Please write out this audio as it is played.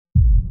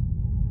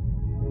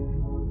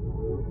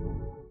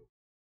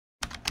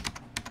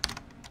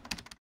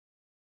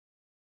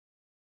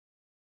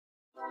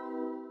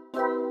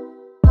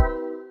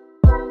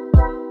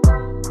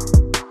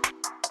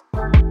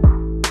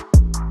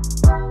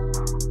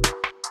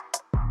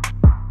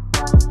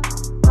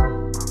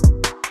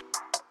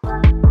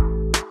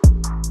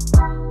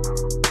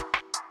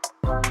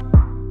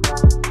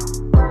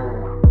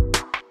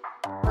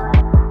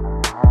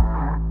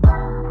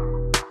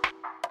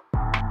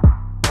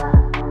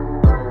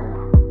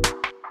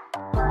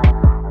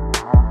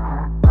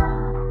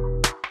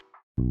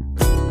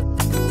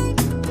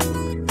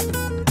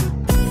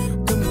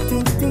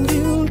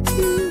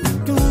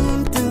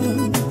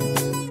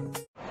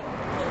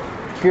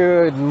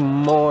Good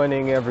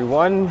morning,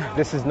 everyone.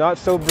 This is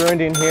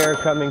Not.So.Burundian here,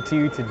 coming to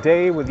you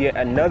today with yet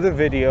another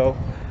video.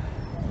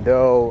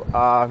 Though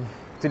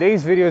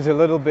today's video is a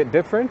little bit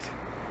different.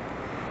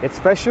 It's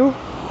special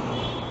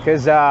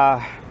because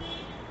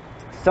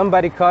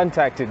somebody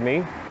contacted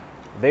me.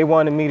 They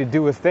wanted me to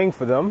do a thing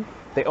for them.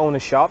 They own a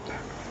shop.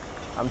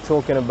 I'm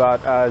talking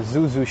about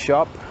ZoZo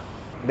Shop.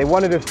 They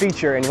wanted a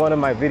feature in one of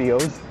my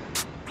videos,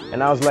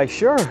 and I was like,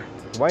 sure,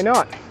 why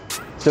not?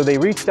 So they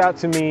reached out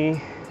to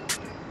me.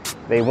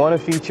 They want a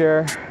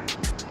feature,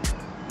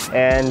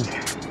 and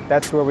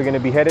that's where we're going to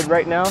be headed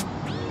right now.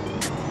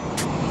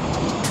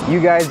 You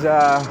guys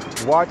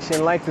watch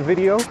and like the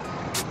video.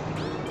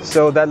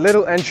 So that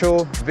little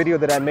intro video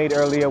that I made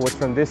earlier was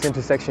from this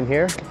intersection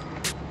here.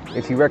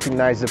 If you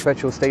recognize the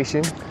petrol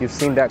station, you've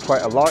seen that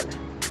quite a lot.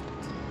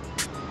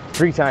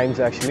 3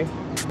 times actually.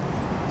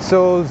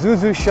 So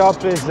ZoZo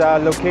Shop is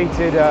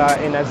located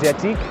in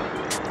Asiatique.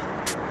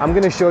 I'm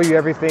going to show you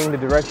everything, the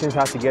directions,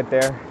 how to get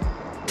there.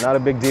 Not a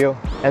big deal.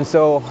 And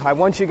so I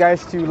want you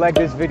guys to like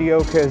this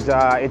video because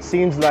it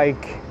seems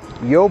like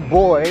your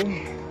boy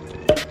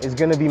is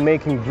going to be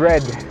making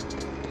bread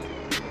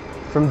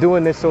from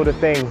doing this sort of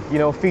thing. You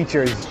know,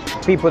 features,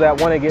 people that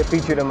want to get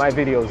featured in my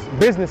videos,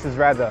 businesses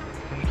rather,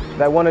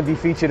 that want to be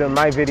featured in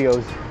my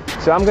videos.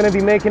 So I'm going to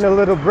be making a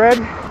little bread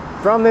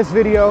from this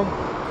video.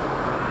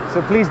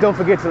 So please don't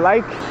forget to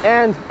like,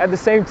 and at the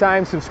same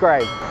time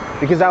subscribe,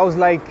 because I was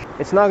like,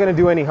 it's not going to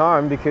do any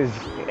harm, because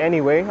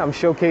anyway, I'm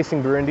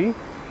showcasing Burundi,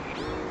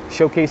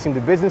 showcasing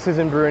the businesses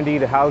in Burundi,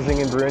 the housing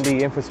in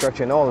Burundi,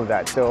 infrastructure and all of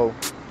that. So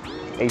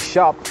a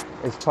shop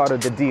is part of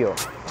the deal.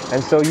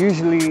 And so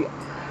usually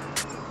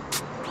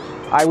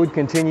I would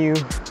continue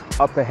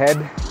up ahead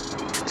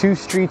 2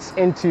 streets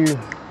into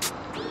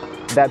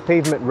that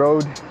pavement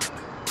road,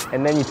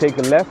 and then you take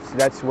a left.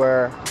 That's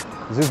where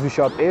ZoZo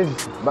Shop is.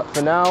 But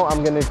for now,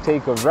 I'm gonna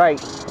take a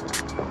right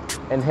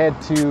and head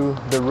to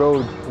the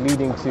road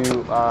leading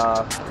to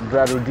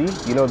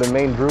Brarudi, you know, the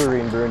main brewery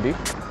in Burundi.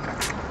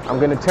 I'm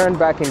gonna turn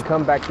back and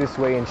come back this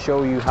way and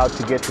show you how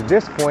to get to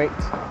this point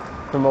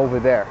from over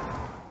there.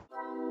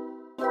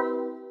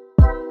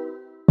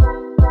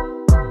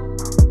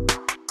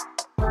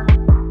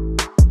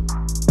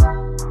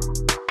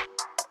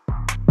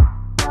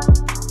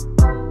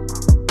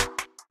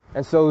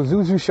 And so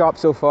ZoZo Shop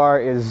so far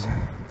is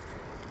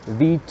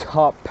the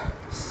top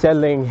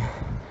selling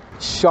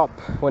shop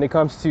when it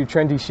comes to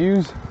trendy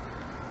shoes.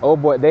 Oh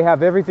boy, they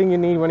have everything you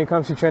need when it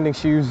comes to trending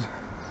shoes.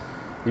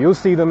 You'll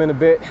see them in a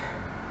bit.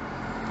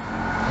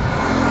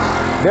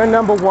 They're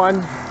number 1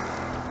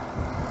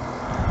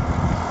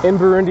 in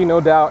Burundi, no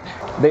doubt.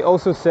 They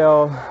also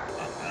sell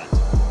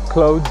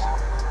clothes,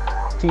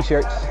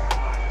 t-shirts,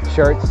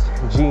 shirts,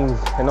 jeans,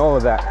 and all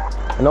of that.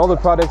 And all the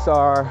products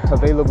are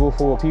available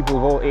for people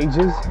of all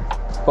ages.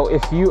 But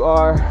if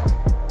you're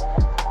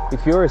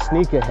a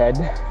sneakerhead,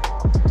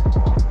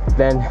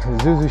 then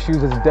ZoZo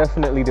Shoes is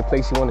definitely the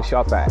place you want to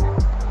shop at.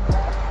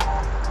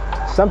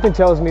 Something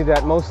tells me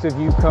that most of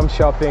you come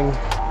shopping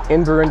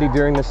in Burundi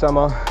during the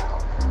summer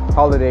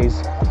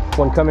holidays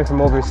when coming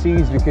from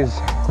overseas, because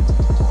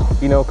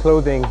you know,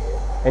 clothing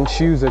and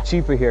shoes are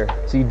cheaper here.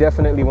 So you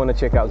definitely want to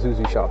check out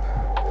ZoZo Shop.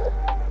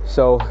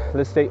 So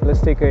let's take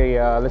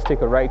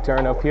a right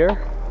turn up here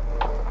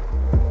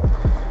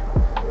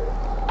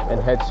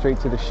and head straight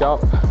to the shop.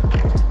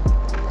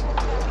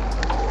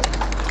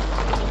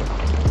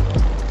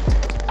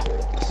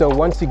 So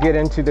once you get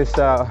into this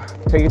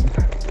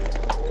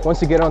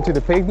once you get onto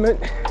the pavement,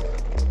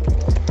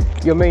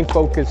 your main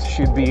focus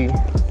should be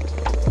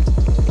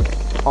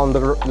on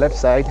the left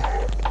side.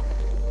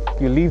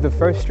 You leave the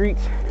first street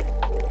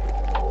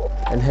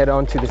and head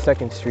on to the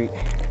second street.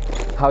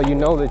 How you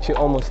know that you're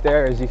almost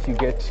there is if you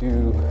get to,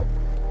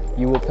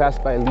 you will pass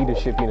by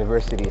Leadership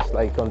University. It's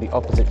like on the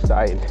opposite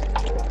side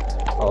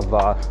of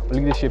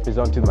Leadership is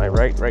onto my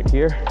right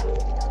here,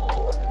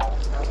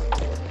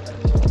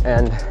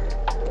 and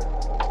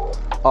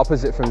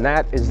opposite from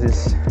that is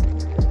this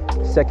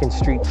second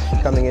street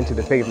coming into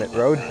the pavement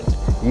road.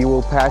 You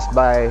will pass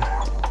by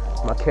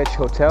Makech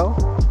Hotel,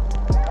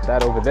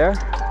 that over there,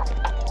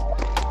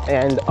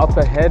 and up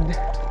ahead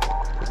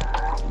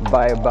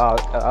by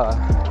about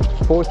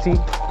 40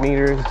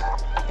 meters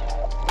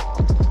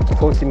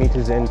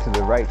into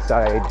the right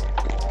side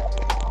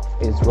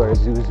is where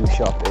ZoZo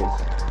Shop is,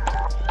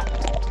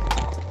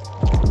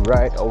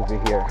 right over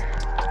here.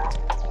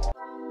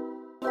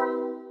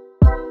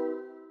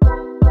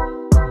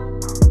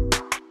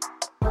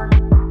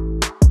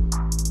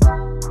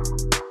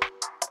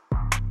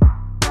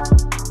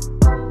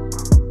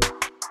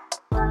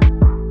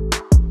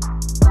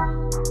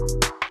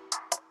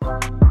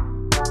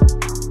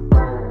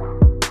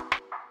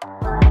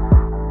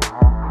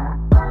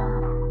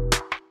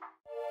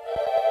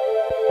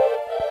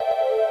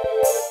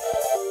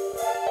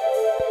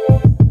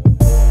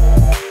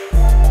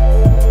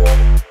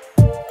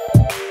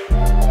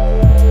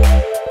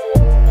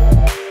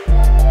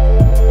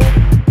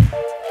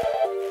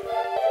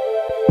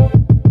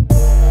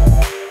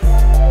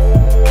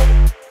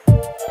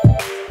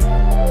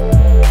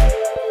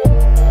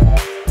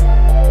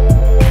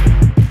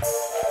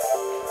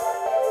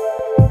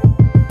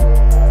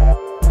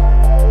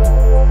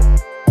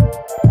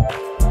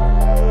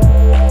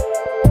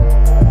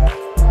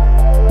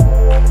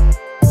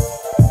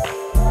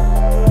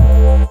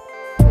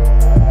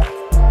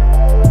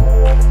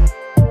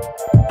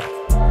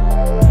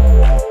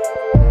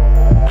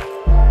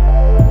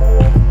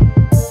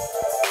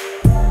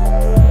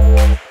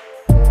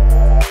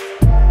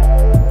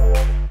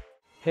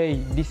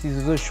 this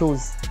is ZoZo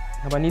Shoes.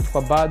 Nkaba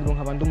nitwa Badru,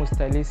 nkaba ndi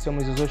umustylist yo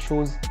muri ZoZo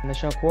Shoes.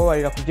 Ndashaka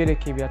kubabarira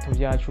kuvyerekeye ibirato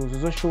byacu.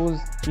 ZoZo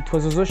Shoes itwa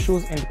ZoZo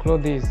Shoes and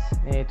Clothes.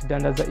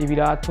 Tudandaza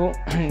ibirato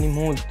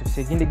n'impuzu.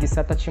 Dufise ikindi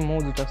gisata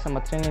c'impuzu, dufise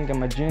ama training,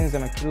 ama jeans,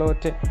 ama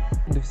kilote.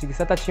 Dufise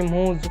igisata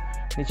c'impuzu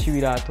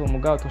n'icibirato.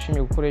 Mugabo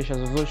tushimye gukoresha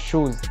ZoZo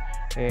Shoes.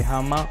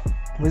 Hama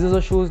muri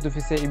ZoZo Shoes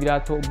dufise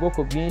ibirato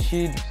ubwoko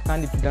bwinshi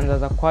kandi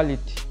tudandaza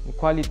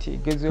quality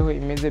igezweho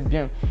imeze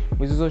bien.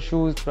 Muri ZoZo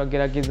Shoes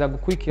turagerageza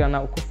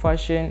gukurikirana uko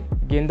fashion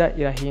igenda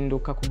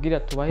irahinduka kugira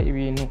tubahe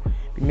ibintu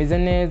bimeze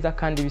neza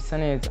kandi bisa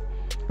neza.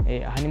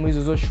 Aha ni muri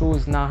ZoZo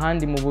Shoes, nta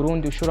handi mu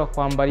Burundi ushobora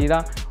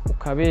kwambarira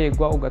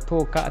ukabegwa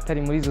ugatoka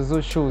atari muri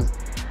ZoZo Shoes.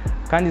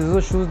 Kandi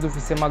ZoZo Shoes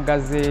dufise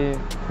magaze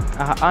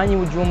aha anyi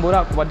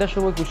Bujumbura, ku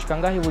badashoboye gushika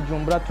ngahe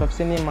Bujumbura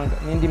turafise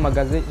n'indi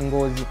magaze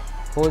Ngozi.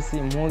 Hose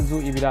impuzu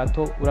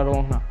ibirato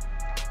uraronka.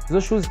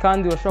 ZoZo Shoes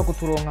kandi urashobora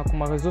kuturonka ku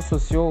marezo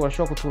sociaux,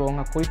 urashobora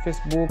kuturonka kuri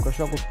Facebook,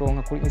 urashobora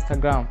kuturonka kuri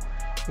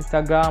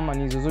Instagram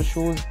ni ZoZo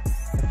Shoes,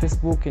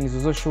 Facebook ni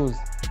ZoZo Shoes.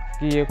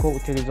 Giye ko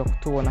utegerezwa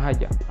kutubona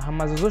hajya.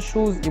 Aha ZoZo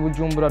Shoes i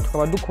Bujumbura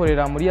tukaba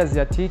dukorera muri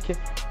Asiatique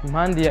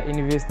impande ya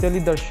University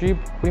Leadership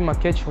kuri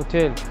Market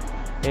Hotel.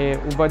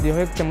 Uva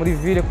direct muri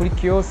ville kuri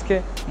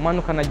kioske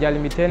umanuka na rya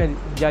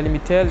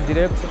limitel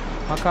direct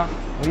mpaka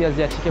muri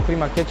Asiatique kuri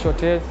Market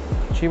Hotel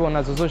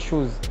cibona ZoZo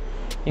Shoes.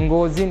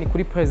 Ngozi ni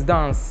kuri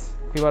Presidence,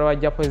 kwibarwa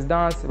rya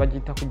Presidence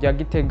bagita kujya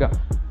Gitega,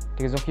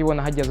 tegezo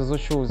kwibona hajya ZoZo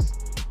Shoes.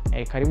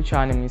 Karibu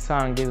cyane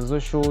mwisange ZoZo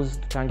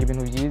Shoes, tutanga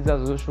ibintu byiza.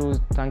 ZoZo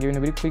Shoes tutanga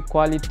ibintu biri kuri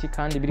quality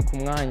kandi biri ku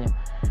mwanya.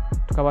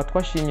 Tukaba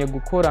twashimye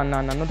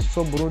gukorana na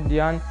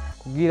Not.So.Burundian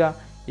kugira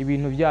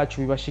ibintu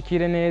byacu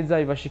bibashikire neza,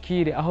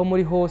 bibashikire aho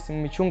muri hose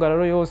mu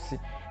micungararo yose,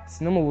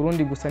 sino mu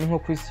Burundi gusa ni nko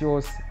kwisi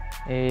yose.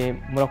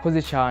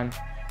 Murakoze cyane.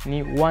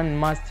 Ni one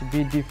must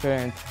be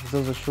different.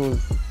 ZoZo Shoes.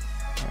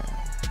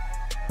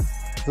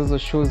 ZoZo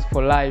Shoes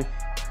for life.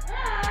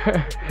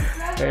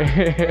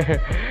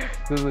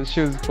 ZoZo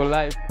Shoes for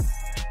life.